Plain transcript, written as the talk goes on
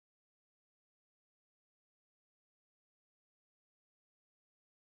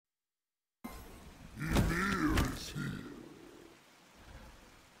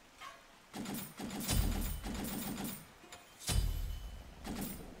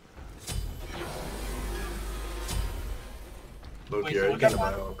Look Wait, here, so you look get at a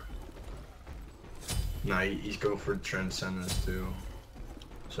one? Hawk. Nah, he's going for Transcendence too.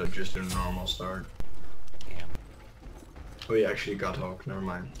 So just do a normal start. Damn. Oh, he actually got Hawk, never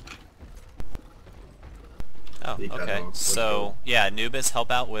mind. Oh, He got okay. Hawk, let's So, go. yeah, Anubis, help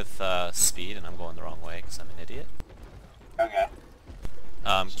out with speed, and I'm going the wrong way because I'm an idiot. Okay.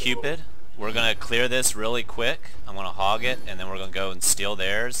 Cupid, we're gonna clear this really quick. I'm gonna hog it, and then we're gonna go and steal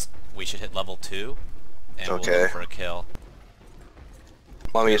theirs. We should hit level 2, and we'll Okay. go for a kill.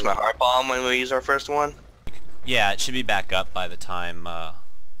 Want me to use my heart bomb when we use our first one? Yeah, it should be back up by the time,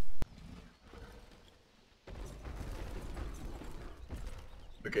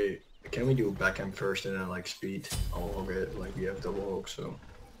 Okay, can we do backhand first and then like speed? I'll hog it, like we have double hog, so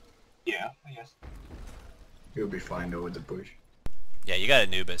Yeah, I guess. you'll be fine though with the push. yeah, you got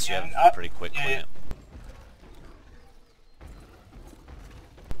Anubis. You Yeah, have a pretty quick yeah, clamp.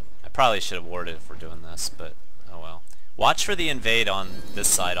 I probably should have warded if we're doing this, but oh well. Watch for the invade on this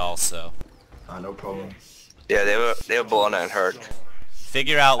side also. No problem. Yeah, they were blown and hurt.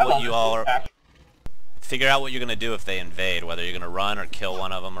 Figure out I what love you this all are. back. Figure out what you're gonna do if they invade. Whether you're gonna run or kill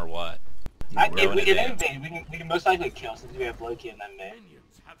one of them or what. If Go in we can advance. invade, we can most likely kill since we have Loki and then May.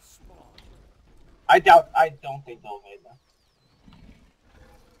 I don't think they'll invade though.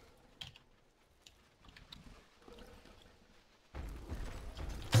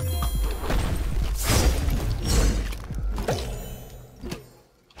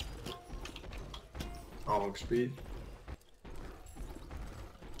 Hog speed.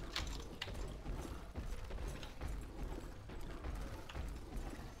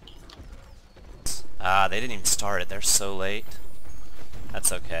 Ah, they didn't even start it. They're so late.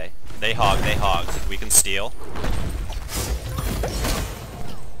 That's okay. They hogged. We can steal.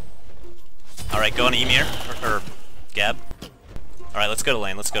 Alright, go on Ymir, or Geb. Alright, let's go to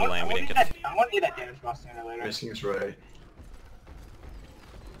lane, let's go to lane. We didn't get... I want to get that damage boss sooner or later. Missing is right.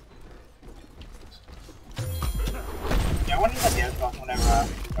 Yeah, I want to get that damage boss whenever I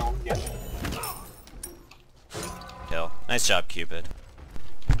get it. Kill. Nice job, Cupid.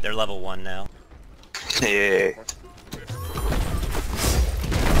 They're level 1 now. Yeah.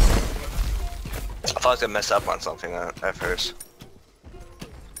 I thought I was gonna mess up on something at first.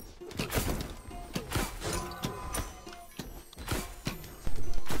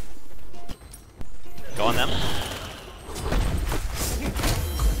 Go on them.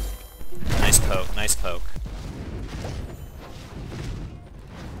 Nice poke, nice poke.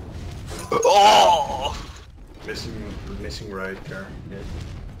 Oh! Missing right there.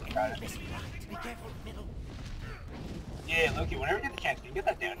 Yeah. Got it. Yeah, Loki, whenever you get the chance, you can get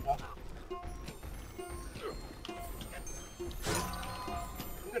that damage boss.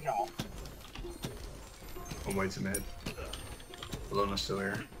 Good job. Oh wait a minute. Alona's still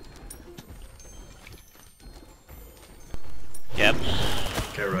here. Geb.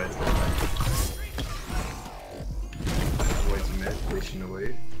 Okay, right. Wait a minute, pushing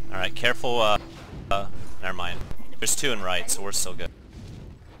away. Alright, careful, never mind. There's 2 in right, so we're still good.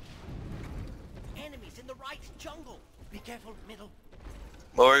 Enemies in the right jungle. Be careful, middle.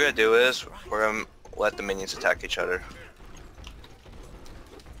 What we're gonna do is, we're gonna let the minions attack each other.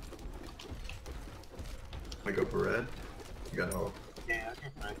 I go for red. You got hog. Yeah, that's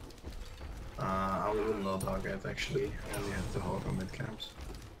good for it. I will not hog it actually. I only have to hog on mid camps.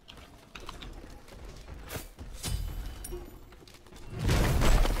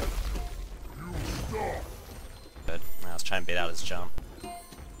 Good. I was trying to bait out his jump.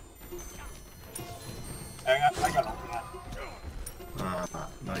 I got all of that.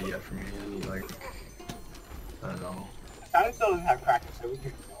 Not yet for me. I need like, I don't know. Silent still doesn't have Kraken, so we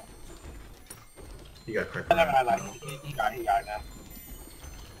can kill. You got crack. And then I like he got it now.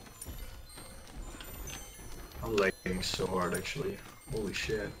 I'm lagging so hard actually. Holy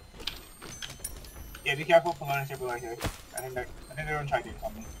shit. Yeah, be careful for learning people right here. I think they're gonna try to do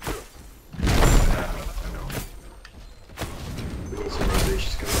something. Yeah, I know. We got some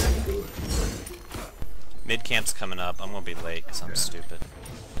rotations coming in. Do it. Mid camp's coming up. I'm gonna be late because I'm Okay. stupid.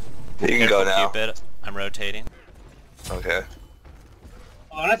 You can Careful, go now. Cupid. I'm rotating. Okay.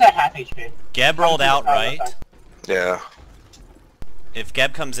 Oh, that's at half HP. Geb rolled out right. Yeah. If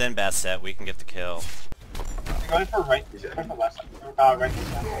Geb comes in, Bastet, we can get the kill. They're going for right, going for left side. Right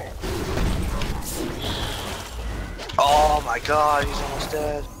side. Oh my god, he's almost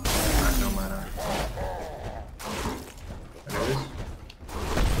dead. No matter. I know this.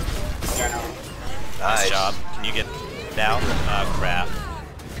 Yeah, no. Nice Nice. job. Can you get down? Crap.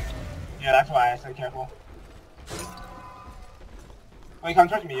 Yeah, that's why I said careful. Wait, come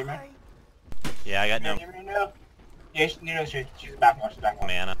towards me, Ymir. Yeah, I got no Ymir, no. Yeah, she's back now, she's back now.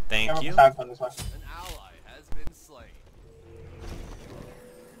 mana. Thank Careful you. for silence on this one. An ally has been slain.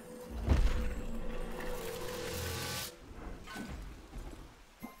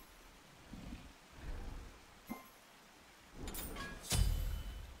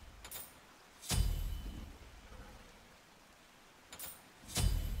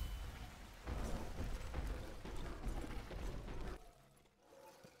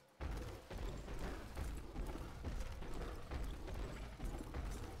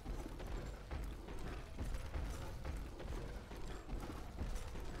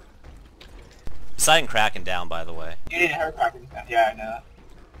 Poseidon cracking down, by the way. Yeah, her cracking down. Yeah, I know that.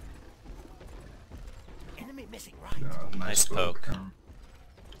 Enemy missing right. Nice poke.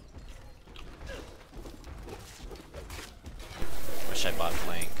 Wish I bought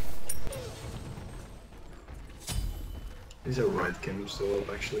Blink. He's a red Kim still up,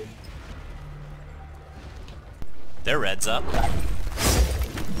 actually. Their red's up.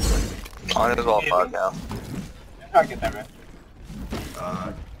 On his all 5 now. I'm trying to get that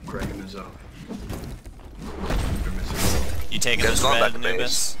right. Kraken is up. They're missing. You taking Yeah, this going red, back to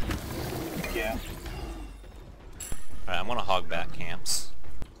Anubis? Yeah. Alright, I'm gonna hog back camps.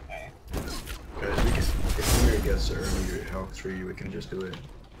 Okay. Guys, we can, if Ymir gets early health tree, we can just do it.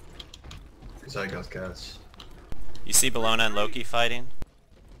 Cause I got cats. You see Bellona and Loki fighting?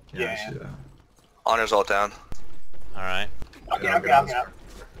 Yeah. I see that. Honor's all down. Alright. Okay, okay.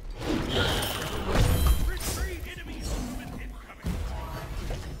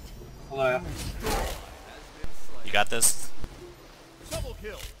 Hello. You got this?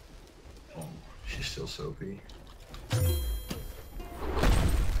 Oh, she's still soapy.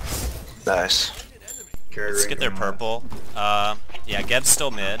 Nice. Let's get their purple. Yeah, Geb's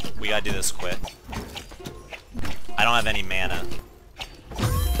still mid. We gotta do this quick. I don't have any mana.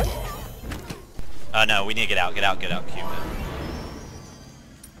 No, we need to get out, Cupid.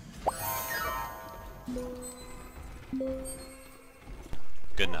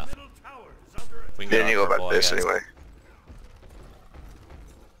 Good enough. We can Then you go purple, back I this guess. anyway.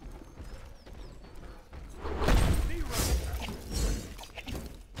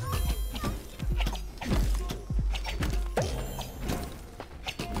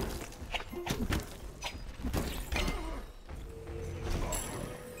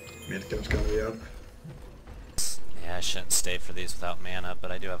 Mid Kim's gonna be up. Yeah, I shouldn't stay for these without mana,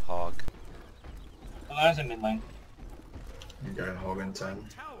 but I do have hog. Hello's in mid lane. You got Hog in 10.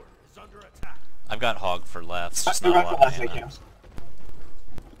 I've got hog for left, just They're not a back to lot last of lane mana. camps.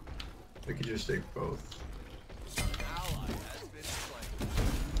 We could just take both.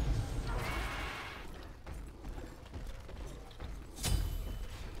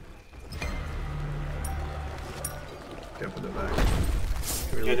 Get for the back.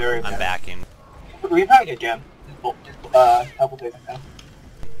 Yeah, they're I'm backing. We probably get gem. Double take them down.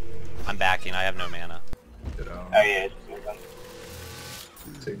 I'm backing, I have no mana. Get out. Oh yeah, just get them.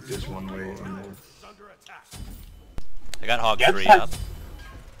 Take this one way and then I got hog Geb's 3 has- up.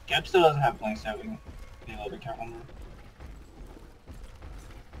 Geb still doesn't have blink, so we can be a little bit careful.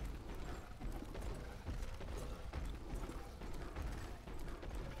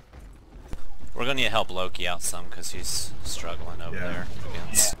 We're gonna need to help Loki out some because he's struggling over Yeah. there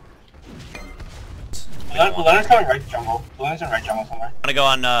against. Belena's coming right jungle. Belena's in right jungle somewhere. Wanna go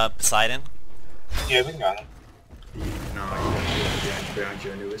on Poseidon? Yeah, we can go on them. no, behind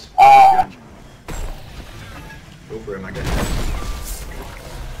you, Anubis. Ah. Go for him, I guess.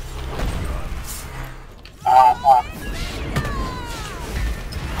 Fuck.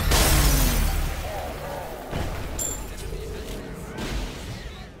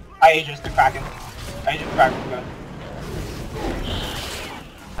 I Aegis the Kraken. Aegis the Kraken, go.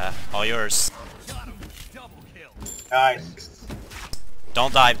 All yours. Nice.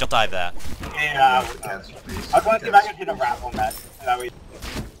 Don't dive that. Yeah, Cats, please. I was gonna see if I could hit a wrap on that. So that way.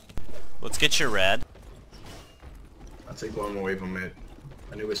 Let's get your red. I'll take one more wave from mid.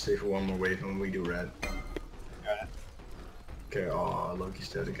 Anubis stay for one more wave and we do red. Got it. Okay, oh, Loki's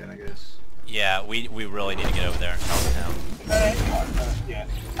dead again, I guess. Yeah, we really need to get over there and help him. Yeah,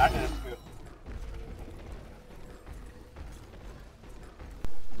 I can just go.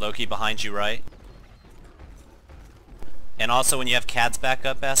 Loki behind you, right? And also, when you have Cad's back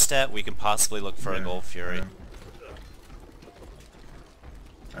up, Bastet, we can possibly look for a Yeah, Gold Fury. yeah.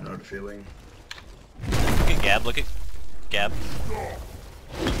 I know the feeling. Look at Geb, look at Geb.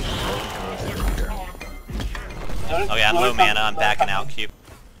 Okay, I'm low mana, I'm backing out, Cupid.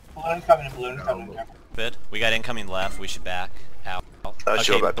 Balloon's coming, balloon's coming. We got incoming left, we should back out. Let's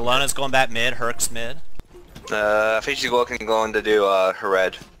Okay, go back. Bellona's going back mid, Herc's mid. I think she's going to do her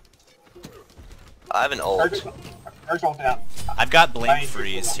red. I have an ult. Herc's ulting out. I've got Blink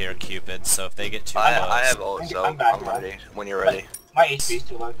Freeze here, Cupid, so if they get too I close... have ult, so I'm back I'm now. ready when you're ready. My HP's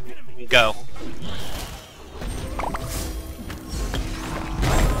too low for me. Go.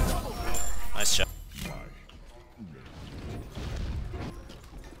 Nice shot.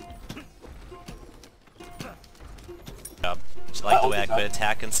 Job. Did you like the way I quit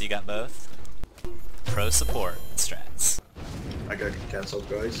attacking so you got both? Pro support strats. I got cats up,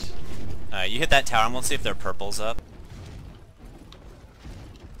 guys. You hit that tower and we'll see if their purple's up.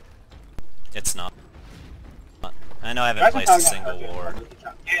 It's not. I know I haven't Guys, placed a I'm single talking about ward.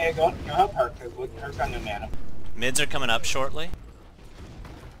 Herc. Yeah, go help Herc, because Herc's got no mana. Mids are coming up shortly.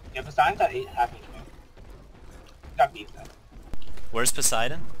 Yeah, Poseidon's at 8 half HP. Got beat though. Where's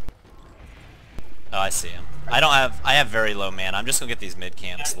Poseidon? Oh, I see him. I have very low mana. I'm just gonna get these mid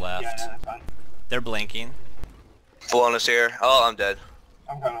camps left. Yeah, that's fine. They're blinking. Flawless here. Oh, I'm dead.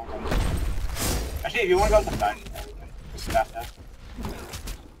 I'm coming. Actually, if you want to go to Poseidon, we can just fast that.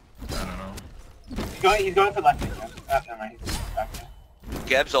 I don't know. He's going for left again. Oh, never mind. He's back there.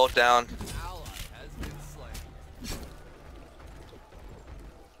 Geb's ult down.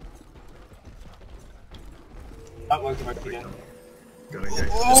 Oh, looks like again. Gotta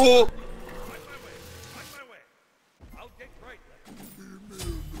get. Ooh!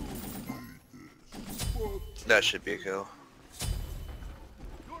 That should be a kill.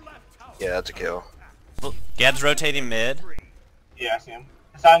 Yeah, that's a kill. Gab's rotating mid. Yeah, I see him.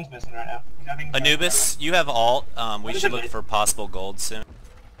 Poseidon's missing right now. He's nothing. Anubis, you have ult. We should look for possible gold soon.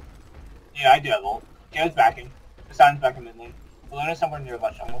 Yeah, I do have ult. Gabe's backing. Poseidon's back in mid lane. Balloon is somewhere near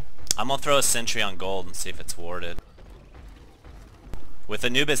left jungle. I'm gonna throw a sentry on gold and see if it's warded. With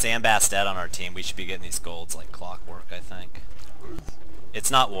Anubis and Bastet on our team, we should be getting these golds like clockwork, I think.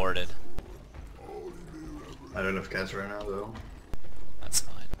 It's not warded. I don't know if Cat's right now though. That's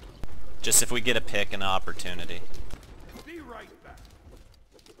fine. Just if we get a pick and an opportunity. Be right back.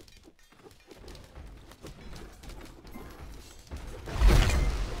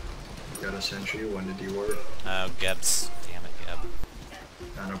 Got a sentry. When did you ward? Oh, Geb's. Damn it,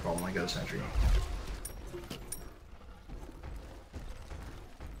 Geb. No problem. I got a sentry.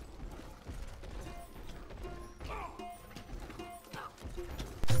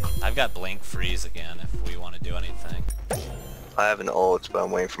 I've got blink freeze again if we want to do anything. I have an ult, but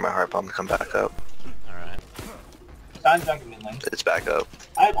I'm waiting for my heart bomb to come back up. Alright. Poseidon's back in mid lane. It's back up.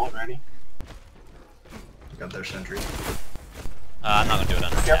 I have ult ready. Got their sentry. I'm not gonna do it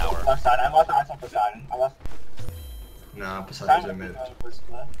under Careful, tower. left side. I lost the eyes on Poseidon. I lost. Nah, Poseidon's Poseidon in mid. was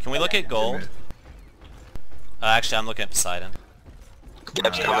left. Can we look at gold? Actually, I'm looking at Poseidon.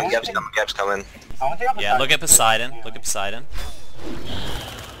 Geb's coming, Geb's coming, Geb's coming. I want to take out Yeah, Poseidon. look at Poseidon. Look at Poseidon.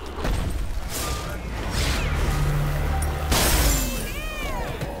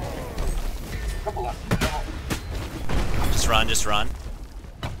 Couple left. Just run, just run.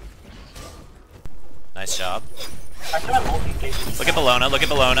 Nice job. I still have ult in case. Look at Bologna, look at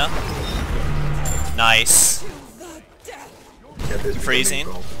Bologna. Nice. Cap is Freezing.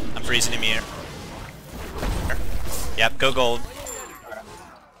 becoming gold. I'm freezing Ymir. Yep, go gold.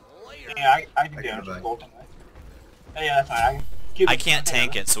 Yeah, I can I do got it. it back. Ult in there. Oh, yeah, that's fine. Keep I can't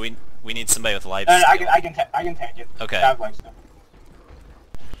tank it, so we need somebody with life No, no, steal. I can tank it. Okay. I have life steal.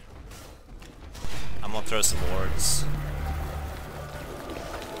 I'm gonna throw some wards.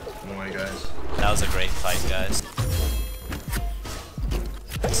 Come on, guys. That was a great fight, guys.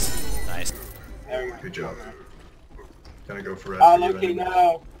 Nice. There we go. Good job. Gonna go for red. Oh, for you Loki, anyway.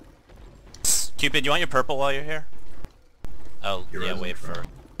 no. Cupid, you want your purple while you're here? Oh, Your yeah, res wait in front.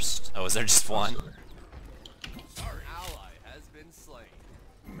 first. Oh, is there just one? Sorry. Our ally has been slain.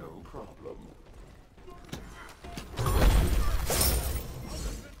 No problem.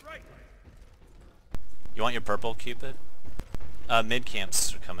 You want your purple, Cupid? Mid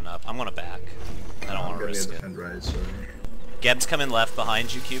camps are coming up. I'm gonna back. I don't I'm want to gonna risk it. defend right, sorry. Geb's coming left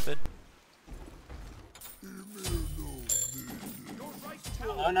behind you, Cupid.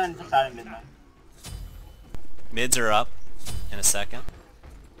 Oh, no, Poseidon mid lane. Mids are up in a second.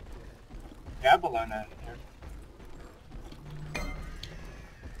 Yeah, below that here.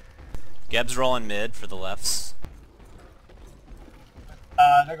 Geb's rolling mid for the lefts.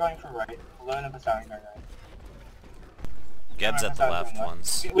 They're going for right. Below and Poseidon going right. Geb's at the Poseidon's left going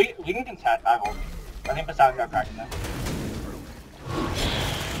ones. We can contest. I have ult. I think Poseidon got cracked in there.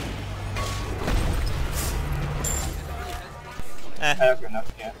 That's good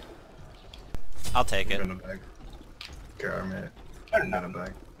enough, yeah. I'll take it. I'm gonna back. Okay, I'm it. Better I'm not. gonna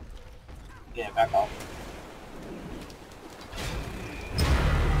back. Yeah, back off.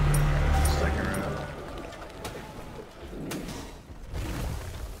 Second round.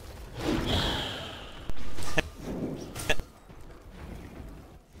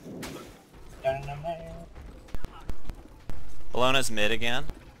 Bologna's mid again.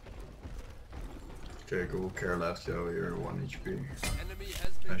 Okay, cool. Care left, yo. You're 1 HP. Enemy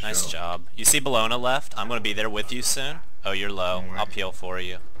has been Nice shot. job. You see Bologna left? I'm gonna be there with you soon. Oh, you're low. I'll peel for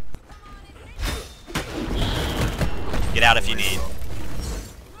you. Get out if you need.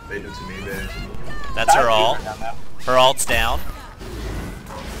 Bait into me, bait into me. That's her ult. Her ult's down.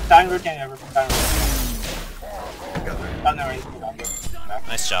 Poseidon rotating over. Poseidon rotating. Got there. Oh, no, he's good.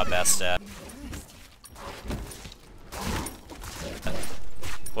 Nice job, Bastet.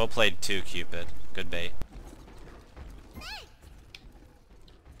 Well played too, Cupid. Good bait.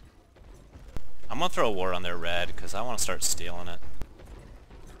 I'm gonna throw a ward on their red because I want to start stealing it.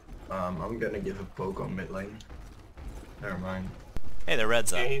 I'm gonna give a poke on mid lane. Never mind. Hey, their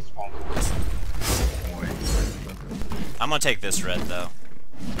red's up. Yeah, he's spawned. Oh, wait. I'm gonna take this red though.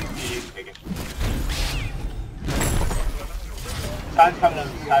 You take it. Time's coming up.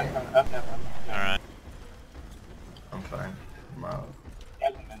 Time's coming up. Alright. I'm fine. I'm out. Yeah,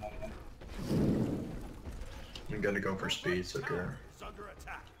 I'm in on him. I'm gonna go for speed, so care. Is under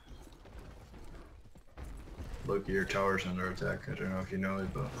attack. Look, your tower's under attack. I don't know if you know it,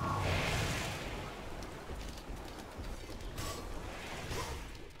 but...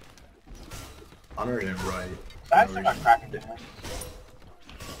 Honor's in right. Time's still got cracking in there.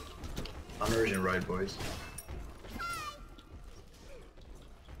 Honor's in right, boys.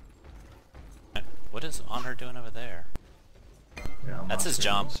 What is Honor doing over there? Yeah, I'm That's not his seeing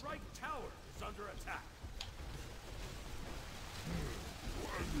jump. this. Right tower is under attack.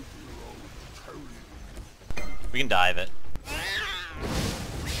 We can dive it.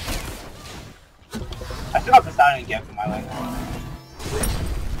 I still got the Poseidon Geb in my lane.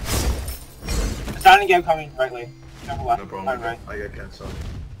 Poseidon Geb coming right lane. Careful left. No problem. Right. I got cats up.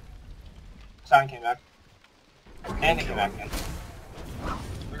 Poseidon came back. And they came back in.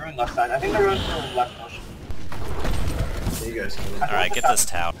 We're going left side. I think they're going for left push. See you guys. Kill him. Alright, get this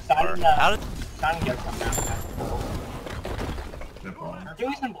tower. How did... Poseidon Geb come down. No problem. We're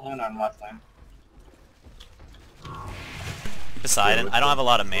doing some balloon on left lane. Poseidon? I don't have a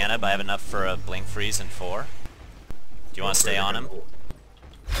lot of mana, but I have enough for a blink freeze in 4. Do you want to stay on him?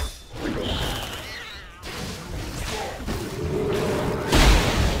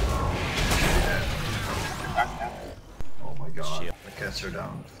 Back down. Oh my god. Shield. The cats are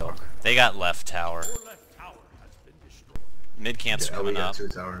down. Fuck. They got left tower. Your left tower has been destroyed. Mid camp's Yeah, we coming got up. 2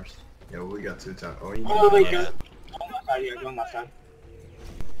 towers. Yeah, we got 2 towers. Oh, you Oh, wait, Yeah. go on left side. Yeah, go on left side.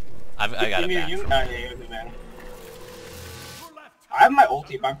 I got it Ymir, back. you, from- yeah, you're the man. Your left I have my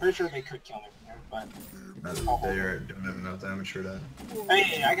ulti, but I'm pretty sure they could kill me from here. But They don't have enough damage for that.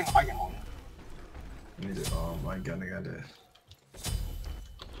 hey, I can hold it. I need to, oh my god, I got this.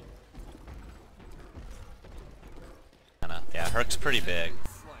 Yeah, Herc's pretty big.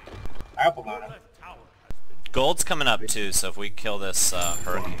 I have balloon. tower has been Gold's coming up too, so if we kill this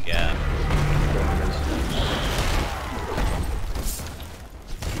Herc and Gab.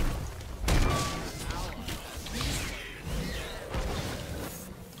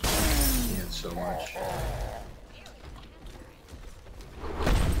 He had so much.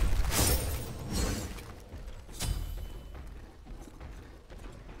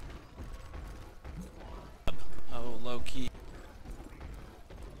 Oh, low key.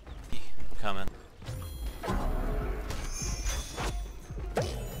 Coming.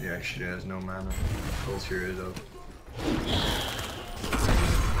 He actually has no mana. Cold Fury is up.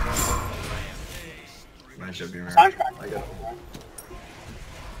 Nice up, Ymir. Soundtrack. I got.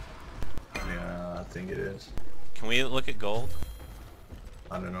 Yeah, I think it is. Can we look at gold?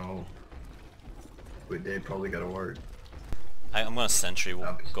 I don't know. But they probably got a word. I'm gonna sentry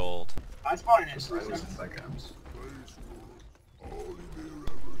gold. I spawned in Besides, first. it's like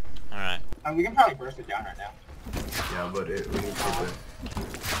Alright. We can probably burst it down right now. yeah, but we need to keep it.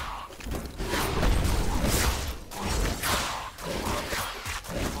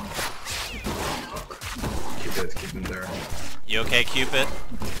 Keep him there. You okay, Cupid?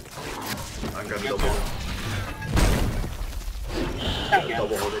 I'm gonna double Thank you.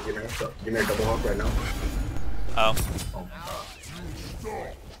 hold it, give me a double hug right now. Oh, Oh my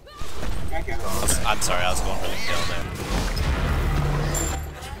god. Thank you. I'm sorry, I was going for the kill there.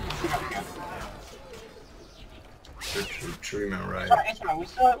 True man, right? It's fine. We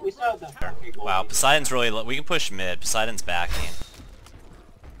still have the okay, goal. Wow, Poseidon's really low. We can push mid. Poseidon's backing.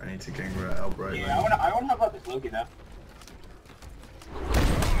 I need to gang help right Yeah, now. I wanna help out this Loki though.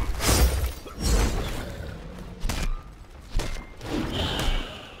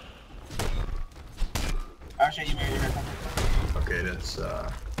 Actually, you may Okay, let's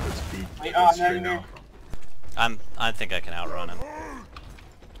beat Wait, this no, straight you now. I think I can outrun him.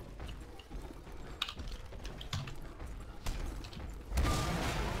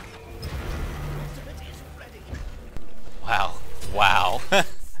 Wow. Wow.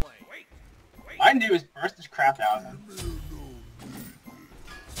 I knew his burst is crap out of him.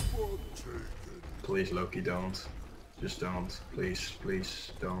 Please, Loki, don't. Just don't. Please,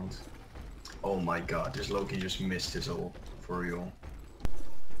 please, don't. Oh my god, this Loki just missed his ult. For real.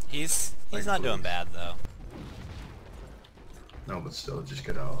 He's not doing bad though. No, but still, just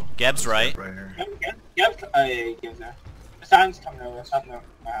get out. Geb's right. Right here. Yep, gives there. Poseidon's coming over. It's not no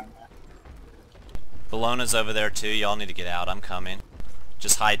behind there. Bologna's over there too. Y'all need to get out. I'm coming.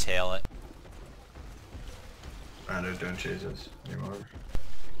 Just hightail it. Rando, don't chase us anymore.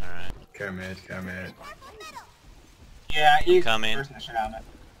 Alright. Care mid, care mid. Yeah, he's Coming. forcing the shit out of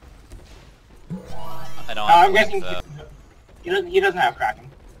it. I don't I'm have guessing blink, though. he doesn't have Kraken.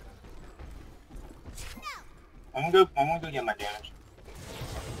 I'm gonna go get my damage.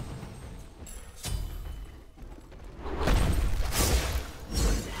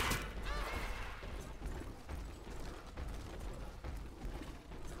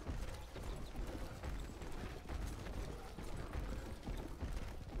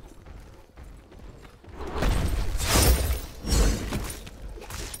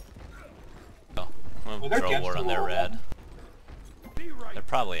 I'm Well, gonna they're throw a against ward the on their wall. red. Be right. They're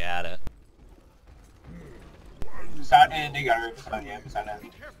probably at it. Poseidon, they got her. Poseidon, yeah, Poseidon. Be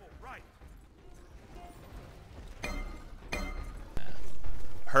careful, right.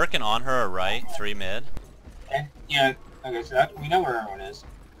 Hurricane on her or right, 3 mid. Okay, yeah, okay, so that, we know where everyone is.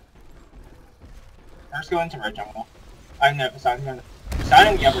 First go into red jungle. I know Poseidon's gonna...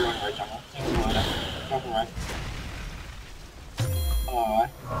 Poseidon, yeah, we're going to red jungle. Same as Bologna. Go for red. Oh,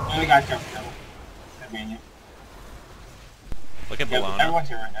 the other guy's jumping jungle. That mean you. Look at Yeah, Bologna. everyone's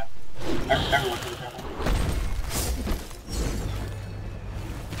here right now. Everyone's here jungle.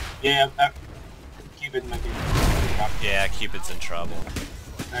 Yeah, that... Cupid might be... Yeah, Cupid's in trouble.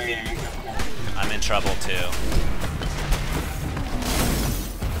 Oh, yeah, yeah, go. I'm in trouble too.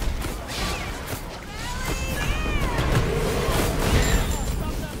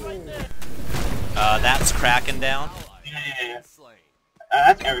 That's Kraken down. Yeah.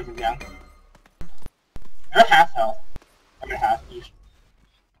 That's everything down. They're half health. I'm at half each.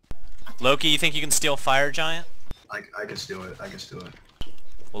 Loki, you think you can steal Fire Giant? I can steal it, I can steal it.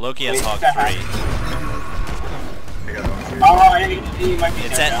 Well, Loki has Wait, Hog it's at 3. I got one for you. Oh, he might be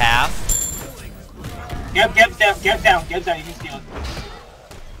It's dead at now. half. Get down, you can steal it.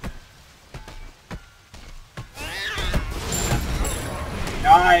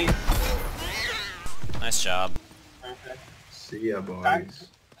 Nice. Nice job. Perfect. See ya, boys.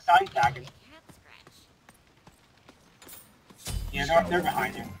 Sign's tagging. Yeah, they're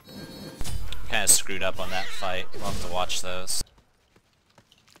behind you. Kind of screwed up on that fight. We'll have to watch those.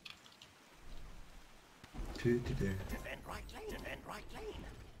 Defend right lane. Defend right lane.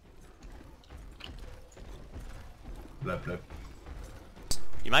 Blip, blip.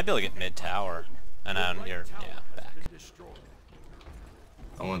 You might be able to get mid tower. And then you're, yeah, back. Been destroyed.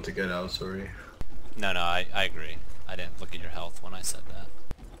 I want to get out, sorry. No, I agree. I didn't look at your health when I said that.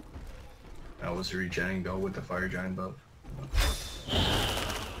 I was regenning though with the Fire Giant buff.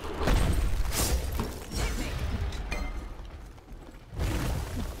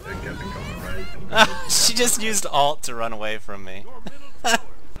 They're getting coming right. She just used alt to run away from me. Your middle tower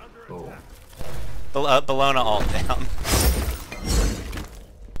is under Oh. attack. Bologna alt down.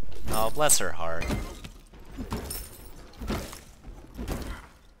 Oh, bless her heart.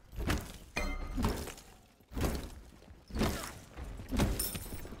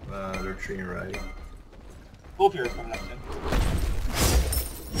 They're treating right. Both heroes coming up soon.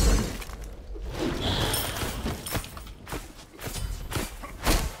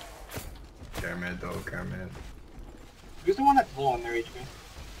 Care mid though, care mid. Who's the one that's low on their HP?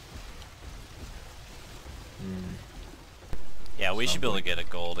 Yeah, we should be able to get a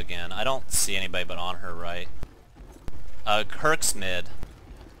gold again. I don't see anybody but on her right. Kirk's mid.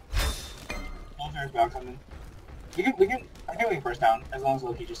 Both heroes back coming. I think we can burst down, as long as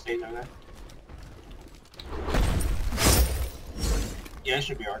Loki just stays over there. Yeah, it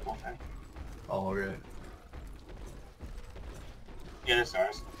should be our goal thing. Oh, okay. Yeah, that's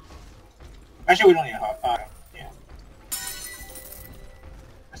ours. Actually, we don't need a hop. Yeah.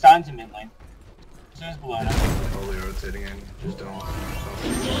 Poseidon's in mid lane. As soon as Bologna. Totally rotating in. Just don't.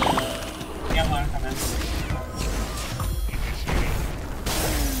 Yeah, Bologna come in.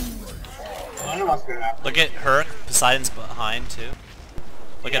 Bologna wants to go down. Look at Herc. Poseidon's behind too.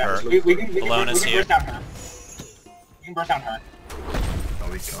 Look at Herc. We can Bologna's here. burst down her. We can burst down her.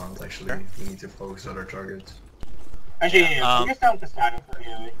 No, we can't actually. We need to focus on our targets. Actually, yeah, we Um, can down Poseidon for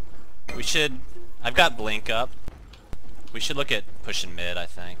AoE. We should... I've got Blink up. We should look at pushing mid, I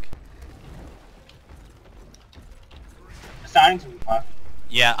think. Poseidon's in the buff.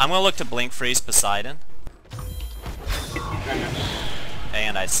 Yeah, I'm gonna look to Blink Freeze Poseidon.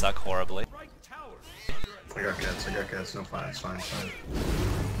 And I suck horribly. Right tower is under attack. I got cats, no fine, it's fine, it's fine.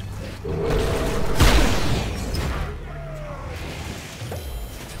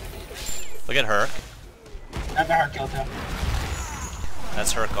 Look at Herc. That's a hard kill too.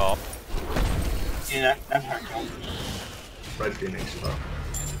 That's Herc all. Yeah, that's a hard kill. Right Phoenix. Oh.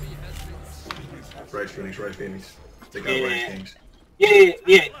 Right Phoenix, right Phoenix. They got right Phoenix.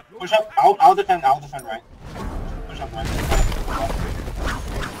 Yeah. Push up. I'll defend right. Push up right.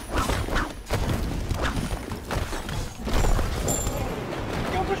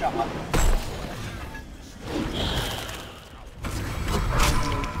 Don't push up left.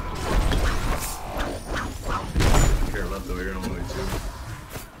 Here, left over here, only two.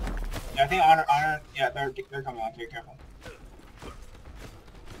 Yeah, I think honor. Yeah, they're coming on. Be careful.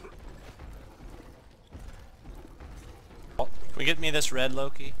 Can we get me this red,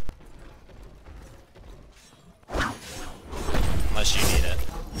 Loki? Unless you need it.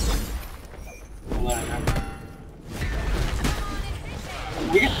 We'll let it go.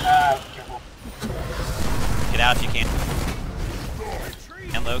 We can, careful. Get out if you can.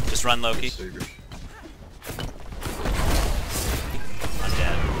 And Loki, just run Loki. I'm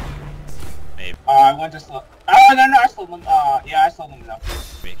dead. Maybe. I went to slow. Oh, no, I slowed them. Yeah, I slowed them enough.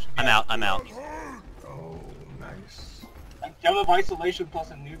 I'm out. Oh, nice. Like, Gem of Isolation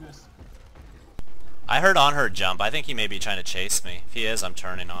plus Anubis. I heard on her jump. I think he may be trying to chase me. If he is, I'm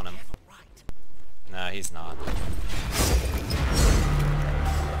turning on him. No, he's not.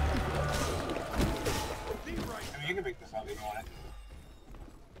 I mean, you can pick this up if you want it.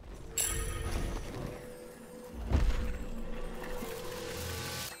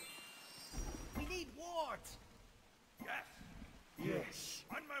 We need wards. Yes.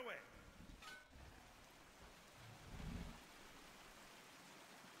 On my way.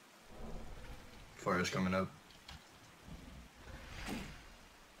 Fire's coming up.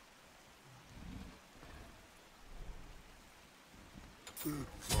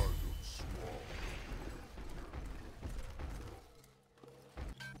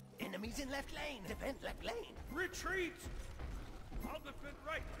 Enemies in left lane. Defend left lane. Retreat. I'll defend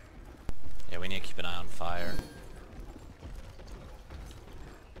right. Yeah, we need to keep an eye on fire.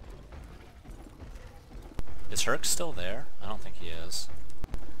 Is Herc still there? I don't think he is.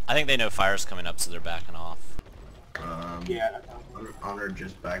 I think they know fire's coming up, so they're backing off. Yeah. Honor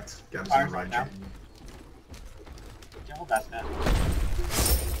just backed. Gab's in Fire's the right right now. chain. Yeah, well, that's that.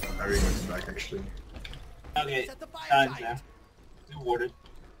 I already went back actually. Okay, Set the fire time's tight. there. It's awarded.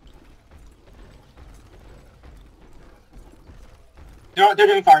 They're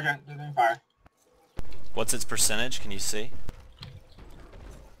doing fire, Jen. They're doing fire. What's its percentage? Can you see?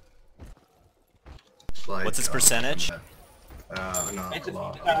 It's like, What's its percentage? No, It's a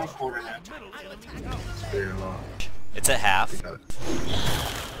lot. at least quarter now. It's very low. It's at half. We got it.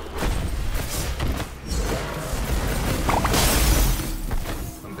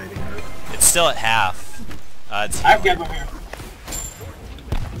 I'm baiting her. It's still at half. It's I have Geb over here.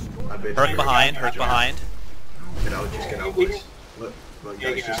 I baited Herc her. behind. Herc behind. Get out, just get out, boys. Look,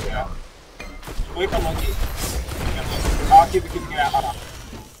 Yeah, guys, get just out, get get out. Wait for Loki. I'll keep it, get out. Hold on.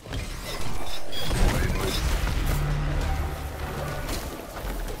 Wait, boys.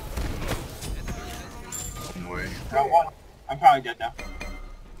 Oh boy. No, one. I'm probably dead now.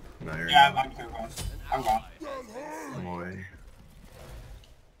 No, you're Yeah, not. I'm still going. I'm gone. I'm away.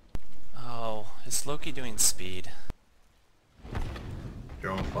 Oh, is Loki doing speed?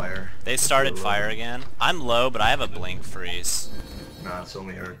 You're on fire. They started fire again. I'm low, but I have a blink freeze. Nah, it's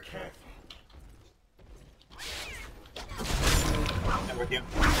only her. I'm with you.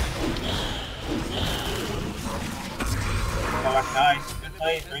 Oh, that's nice. Good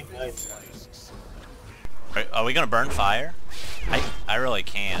plays, great plays. Are we gonna burn fire? I really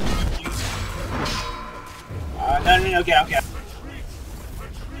can. No, get out. Your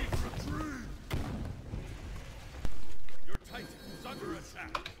Titan is under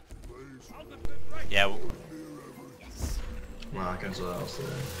attack. I'll defend right. Yeah, Well, I cancel that else today.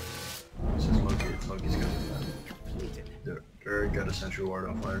 This is Loki. Loki's gonna defend. They're got a sentry ward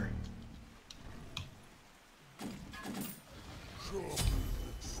on fire.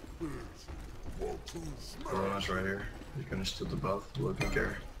 Corona's right here. He's gonna steal the buff. Loki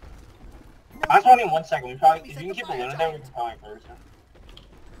care. I was wondering 1 second. We probably, if you can keep a Luna there, we can probably first.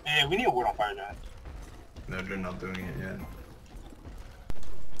 Yeah, we need a ward on fire, John. No, they're not doing it yet.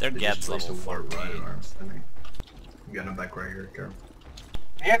 their They just Geb's placed level a ward right 14. where I'm standing. I'm getting him back right here, Carol.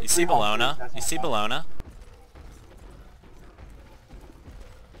 You see Bologna? You see Bologna?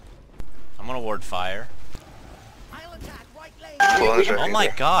 I'm gonna ward fire. I'll attack right lane. Bologna's right Oh my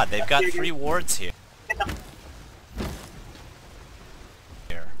there. god, they've got 3 wards here.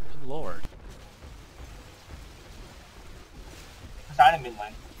 Good lord. Beside him mid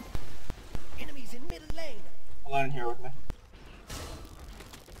lane. Enemies in middle lane. Alone here with me.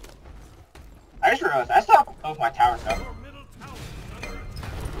 I just realized I still have both my towers up. Your middle tower is under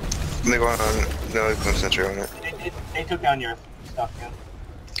attack. They're going on. No, they're going sentry on it. They took down your stuff, yeah.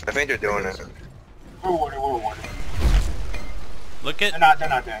 I think they're doing it. We're rewarded. Look at... They're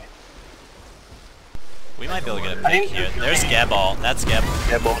not doing it. We might be able to get a I pick think here. they're- There's Gebal. That's Geb.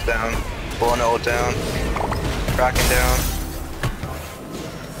 Yeah, both down. Pulling ult down. Cracking down.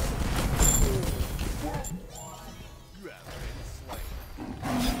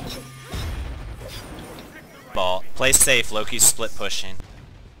 Ball. Play safe. Loki's split pushing.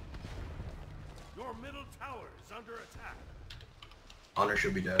 Your middle tower is under attack. Honor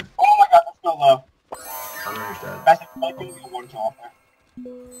should be dead. Oh my god, that's so low. Honor is dead. That's like gonna be a one kill off there.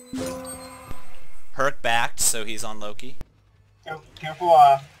 Herc backed, so he's on Loki. Careful,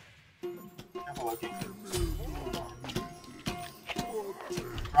 Loki.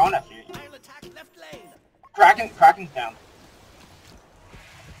 We're on FG. I'll attack left lane. Kraken's down.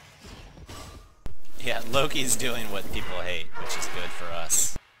 Yeah, Loki's doing what people hate, which is good for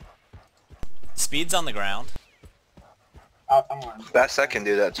us. Speed's on the ground. I'm running. That sec can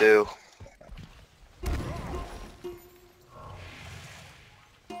do that too.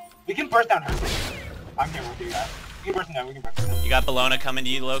 We can burst down her. I'm here with you guys. We can burst him down, we can burst him down. You got Bellona coming to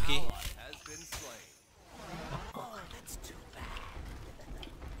you, Loki. Oh, that's too bad.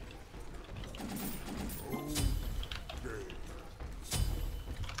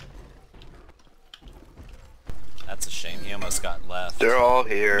 That's a shame. He almost got left. They're all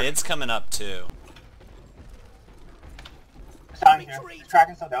here. Mid's coming up too. Sign here.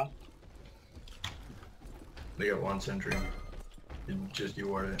 Kraken's still down. They got one sentry. You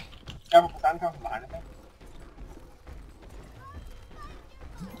ward it. Careful, Sign coming from behind, I think.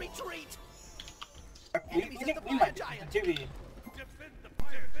 Retreat. We might 2v.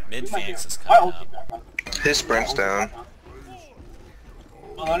 Mid Phoenix is My coming ulti's up. back up. His sprint's down.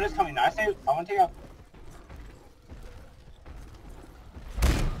 Melona's coming now. I want to take out.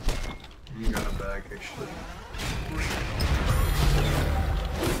 I'm gonna back actually.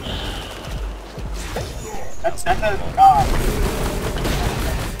 That's a,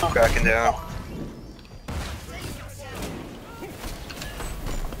 Cracking down.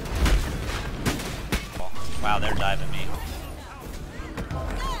 Wow, they're diving me.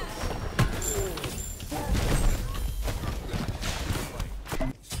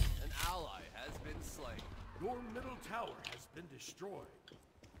 An ally has been slain. Your middle tower has been destroyed.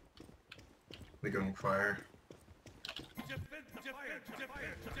 They're going fire.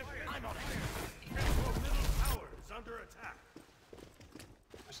 I'm on it. Your middle tower is under attack.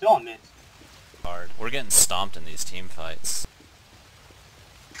 we're still on mid. Hard. We're getting stomped in these team fights.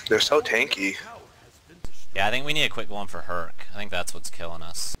 They're so tanky. Tower has been destroyed. Yeah, I think we need a quick one for Herc. I think that's what's killing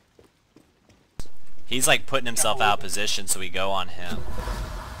us. He's like putting himself out of position, so we go on him.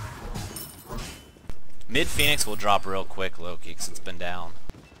 Mid Phoenix will drop real quick, Loki, because it's been down.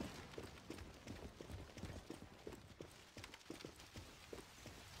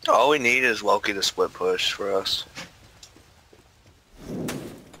 All we need is Loki to split push for us.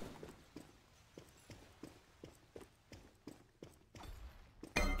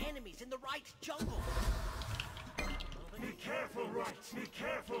 Enemies in the right jungle. Be careful, right. Be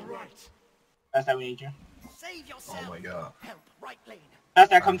careful, right. That's how we need you. Save yourself. Oh my god. Help right lane. That's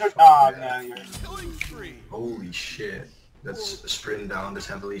that come through. fuck Oh, yeah. no, you're... Killing spree. Holy shit. That's sprint down, that's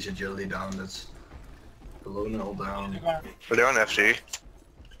heavily agility down, that's Bellona all down. But they're on FG.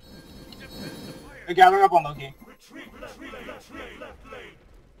 We're gathering up on Loki. Retreat left lane.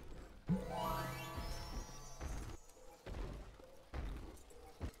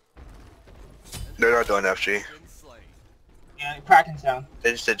 They're not doing FG. Been slain. Yeah, Kraken's down.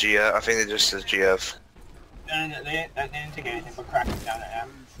 They just did GF. I think they just did GF. They didn't take anything, but Kraken's down at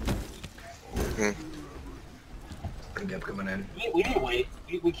M. And Geb coming in. We need to wait.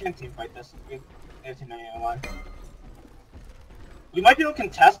 We can't team fight this. We have too many on line. We might be able to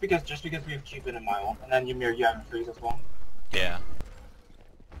contest because we have Cupid and Mile, and then Ymir, you have freeze as well. Yeah.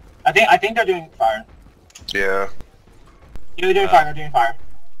 I think they're doing fire. Yeah. Yeah, they're doing fire. They're doing fire.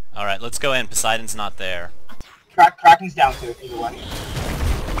 Alright, let's go in. Poseidon's not there. Kraken's down too. Either way.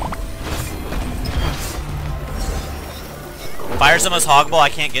 Fire someone's hogball, I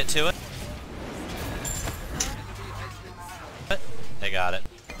can't get to it. They got it.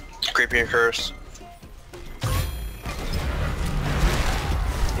 Creepy and curse.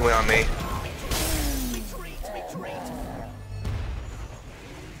 He went on me. Retreat, retreat.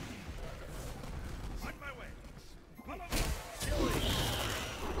 On my way. Follow me.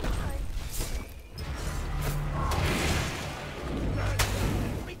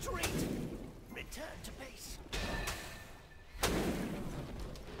 Retreat. Return to base.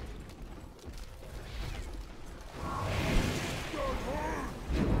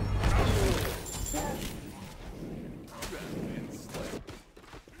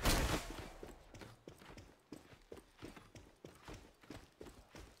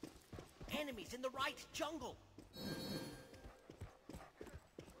 Enemies in the right jungle.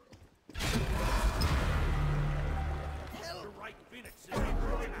 The right Phoenix is in the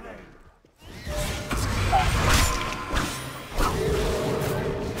right lane.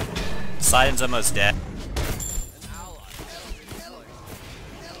 Poseidon's almost dead. An ally has been slain.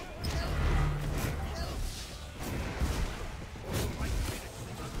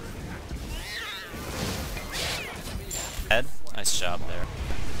 Dead? Nice job there.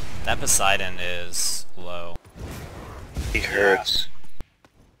 That Poseidon is low. He hurts.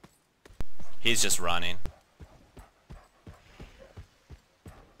 He's just running.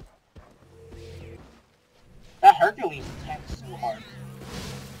 That Hercules tanks so hard.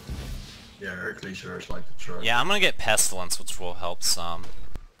 Yeah, Hercules hurts like the truck. Yeah, I'm gonna get Pestilence, which will help some.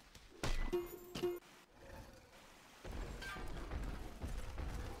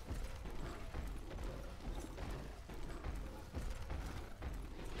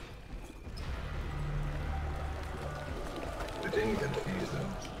 They didn't get fused though.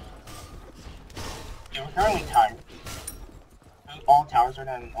 Yeah, we're currently tired. All towers are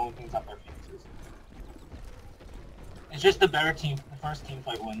down and the only things up are Phoenixes. It's just the better team. The first team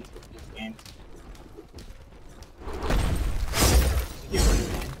fight wins this game. Yeah,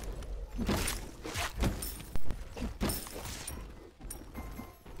 we're winning.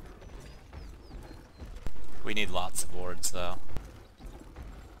 We need lots of wards though.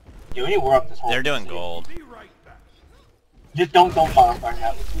 Yeah, we need to war up this whole. They're doing gold. Be right back. Just don't fire up right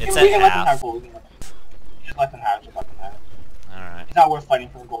now. We It's can at let them half. have gold. Just let them have it. Just let them have it. Alright. It's not worth fighting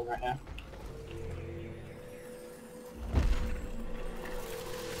for the gold right now.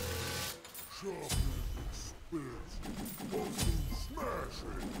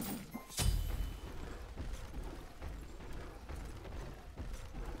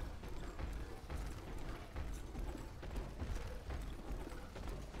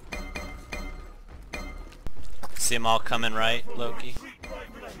 See them all coming right, Loki?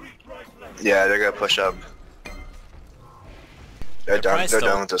 Yeah, they're gonna push up. They're done. probably They're still-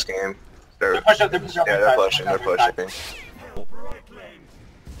 done with this game. They're They're pushing up. They're pushing up. yeah, they're pushing. They're pushing.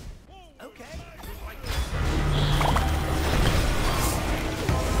 Okay.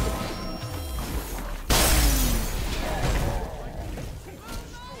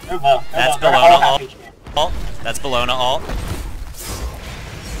 They're low. That's They're Bellona all half ult. HP. Ult. That's Bellona ult.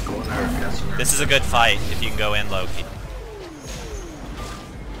 Go in there, cast in This is a good fight if you can go in, Loki.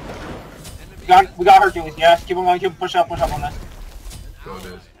 We got Hercules. Yes, keep him on. Keep him push up on this. Go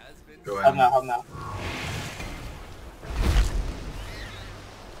this. Go Help in. now. Help now.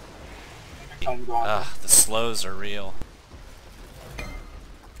 Ugh, the slows are real.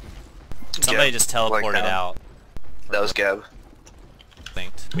 Somebody Yeah, just like teleported that. out. That was Gab.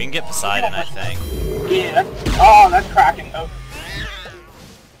 Linked. We can get Poseidon, I think. Yeah, that's cracking. Oh.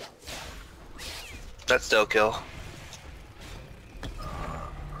 That's still kill.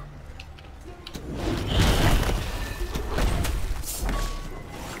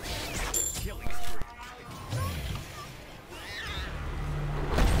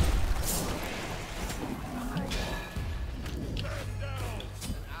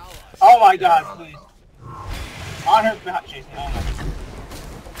 Oh my god, please. On her behind chasing. Oh my.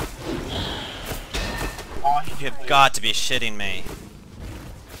 Oh, he You've got to be shitting me.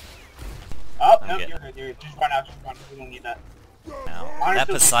 Oh, I'm no, getting you're good, dude. Just run out, we don't need that. No. That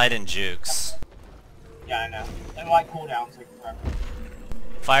Poseidon jukes. Yeah, I know. And like cooldowns, like forever.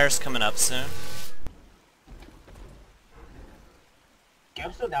 Fire's coming up soon. Okay,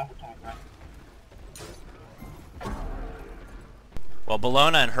 I'm still down for 25. Well,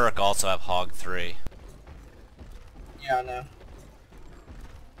 Bellona and Herc also have Hog 3. Yeah, I know.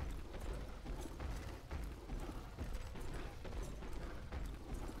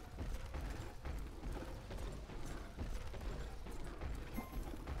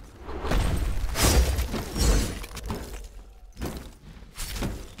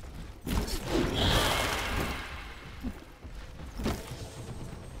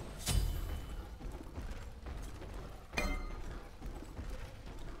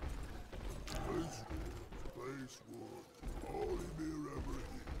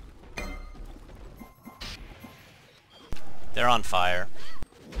 They're on fire.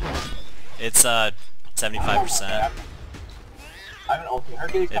 It's 75%. I have an ulti.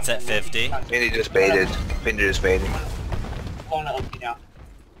 Hercules It's at 50. Finny just baited. Finny just baited. Blowing the ulti down.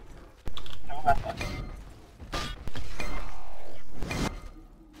 No, we're back.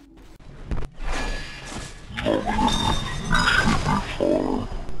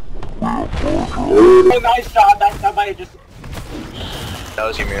 Oh, nice job. That might have just. That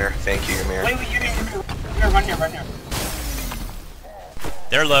was Ymir. Thank you, Ymir. Wait, you run here, run here.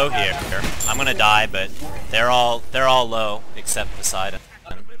 They're low here. I'm gonna die, but they're all low except Poseidon.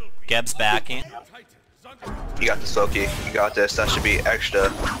 Geb's backing. You got this, Loki. You got this. That should be extra.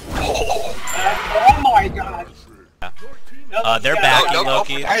 Oh, Oh my god! They're backing, no,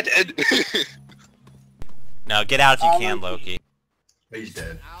 Loki. I did. No, get out if you can, Loki. He's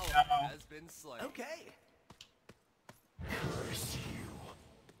dead. Ally has been slain. Okay.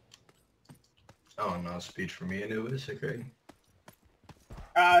 Oh no, speech for me, Anubis. Okay.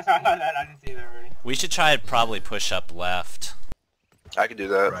 Sorry about that, I didn't see that already. We should try to probably push up left. I can do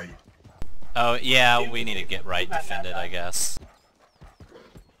that. Right. Oh, yeah, we need to get right defended, I guess.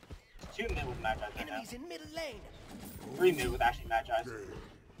 2 mid with match eyes right now. Enemies in middle lane. 3 mid with actually match eyes.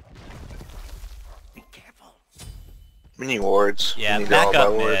 Be careful. We need wards. Yeah, we need back all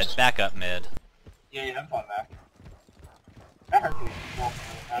up my mid, wards. back up mid. Yeah, I'm falling back. That hurt me.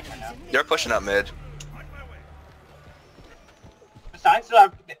 Right now. They're pushing up mid. Besides, still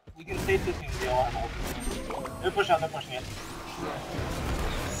have, we can save this game. They all have ulti. They're pushing it.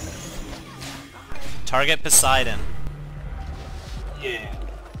 Target Poseidon. Yeah.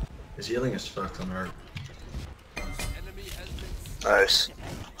 His healing is fucked on her. Enemy has been Nice.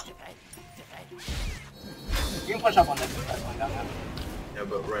 You can push up on this if that's going down there. Yeah,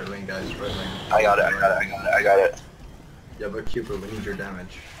 but right lane, guys, right lane. I got it. I got it. Yeah, but Cooper, we need your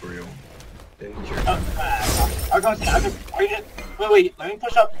damage, for real. They need your Oh, damage. I'm going to say, wait, let me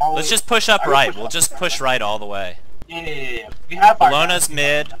push up all Let's the way. just push up I will right. push We'll up. just push right all the way. Yeah. We have fire. Bellona's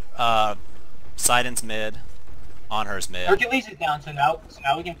mid, Poseidon's mid, Onher's mid. Hercules is down, so now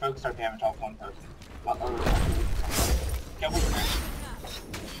we can focus our damage off one person. Yeah, we can.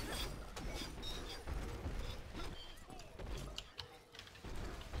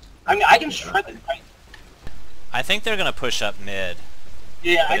 I mean, I can shred the fight. I think they're gonna push up mid.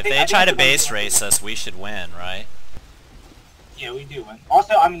 Yeah, But if they try to base race us, we should win, right? Yeah, we do win.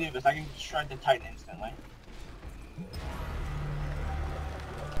 Also, I'm Anubis. I can shred the Titan instantly.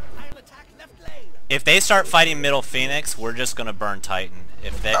 I'll attack left lane. If they start fighting middle Phoenix, we're just gonna burn Titan.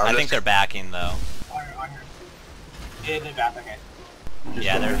 If they, I think they're backing though. On here. Yeah, they're back. Okay. Just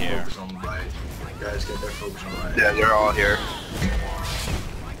Yeah, get they're their here. Focus on right. Guys, get their focus on right. Yeah, they're all here.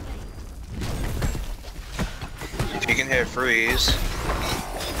 If you can hit freeze.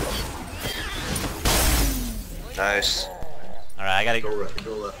 Nice. All right, I gotta Go right,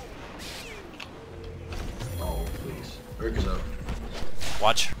 go left. Oh, please. Urka's up.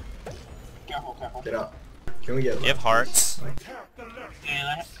 watch. Careful. Get up. Can we get You have left, hearts. please?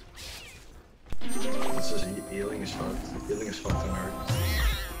 Yeah, This is healing is fucked. Healing is fucked on her.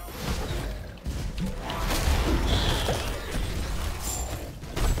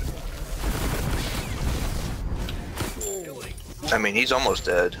 I mean, he's almost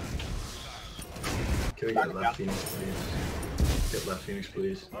dead. Can we get left Phoenix, please? Get left Phoenix,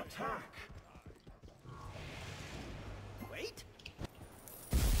 please. Wait.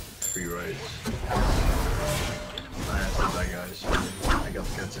 Free rights. I have to die, guys. I got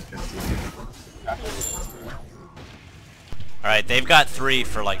to get to 15. All right, they've got 3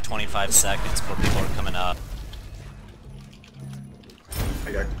 for like 25 seconds before people are coming up.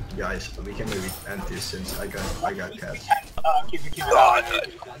 I got guys. We can maybe end this since I got cats. keep it. God. has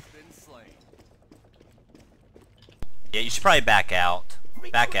been slain. Yeah, you should probably back out.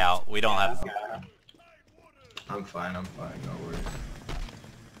 Back out. We don't have. I'm fine. No worries.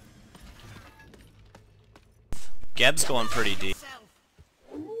 Geb's going pretty deep.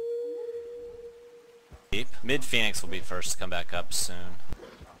 Mid Phoenix will be first to come back up soon.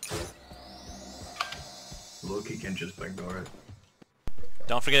 Loki can just backdoor it.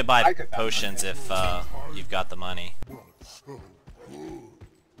 Don't forget to buy potions if you've got the money.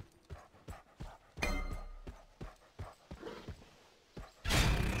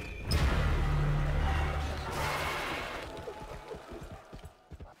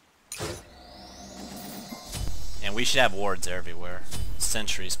 And we should have wards everywhere.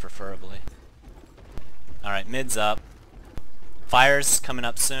 Sentries preferably. Alright, mid's up. Fire's coming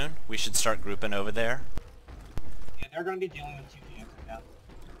up soon. We should start grouping over there. Yeah, they're gonna be dealing with 2 Phoenixes now.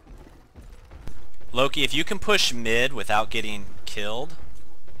 Loki, if you can push mid without getting killed,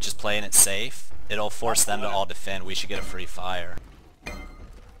 just playing it safe, it'll force them to all defend. We should get a free fire.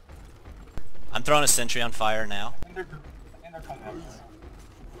 I'm throwing a sentry on fire now. I think they're coming up.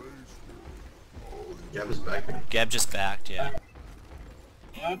 Gab is back. Geb just backed, yeah.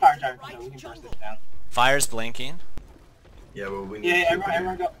 One fire driver, so we can burst this down. Fire's blinking. Yeah, well we need. Yeah, to keep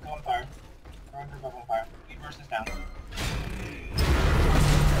everyone here. go on fire. Everyone go on fire. We burst this down.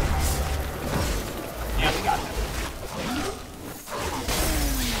 Yeah, we got it.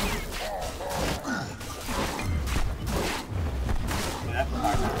 Yeah, that's fire.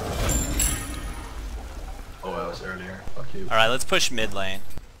 Alright, let's push mid lane.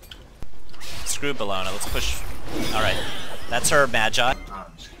 Screw Bologna, let's push... Alright, that's her Magi.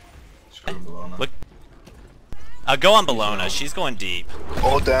 Screw Bologna. Look. Go on Bologna, she's going deep.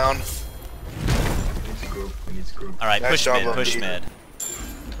 Hold down. We need to group, we need to group. Alright, Nice push job, mid, push Loki. mid.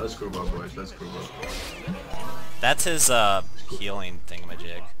 Let's group up, boys, let's group up. That's his healing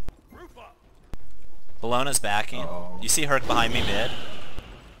thingamajig. Bologna's backing. Uh-oh. You see Herc behind me mid?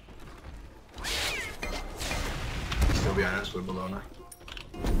 Still behind us with Bologna.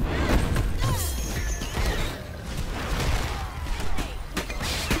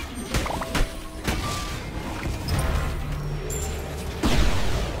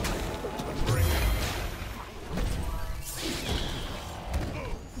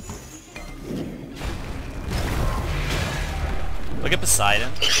 Look at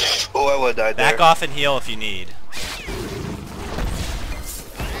Poseidon. Oh, I would've died there. Back off and heal if you need. Enemy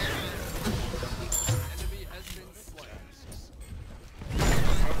has been slain.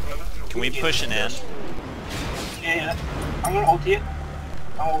 Can we push an in? Yeah. I'm gonna ulti it.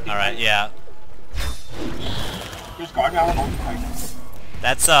 Alright, yeah. Just guard me, I'm gonna ulti right now.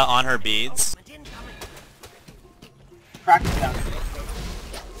 That's on her beads. Crack it down.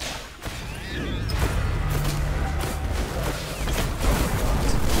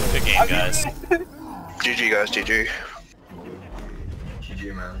 Good game, guys. GG guys, GG.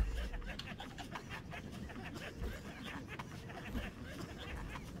 GG, man.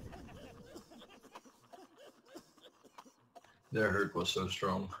 Their hurt was so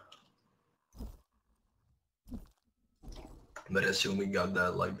strong. But as soon as we got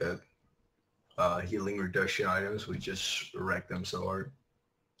that, like that, healing reduction items, we just wrecked them so hard.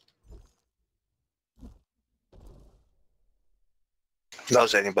 That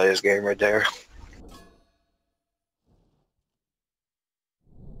was anybody's game right there.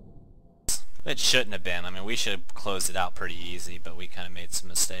 It shouldn't have been. I mean, we should have closed it out pretty easy, but we kind of made some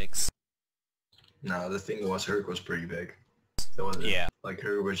mistakes. No, the thing was, Herc was pretty big. That was it. Yeah. Like,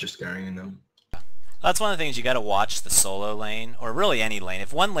 Herc was just carrying them. That's one of the things you gotta watch the solo lane, or really any lane.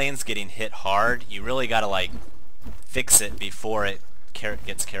 If one lane's getting hit hard, you really gotta like fix it before it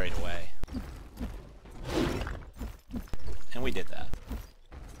gets carried away. And we did that.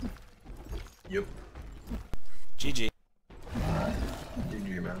 Yep.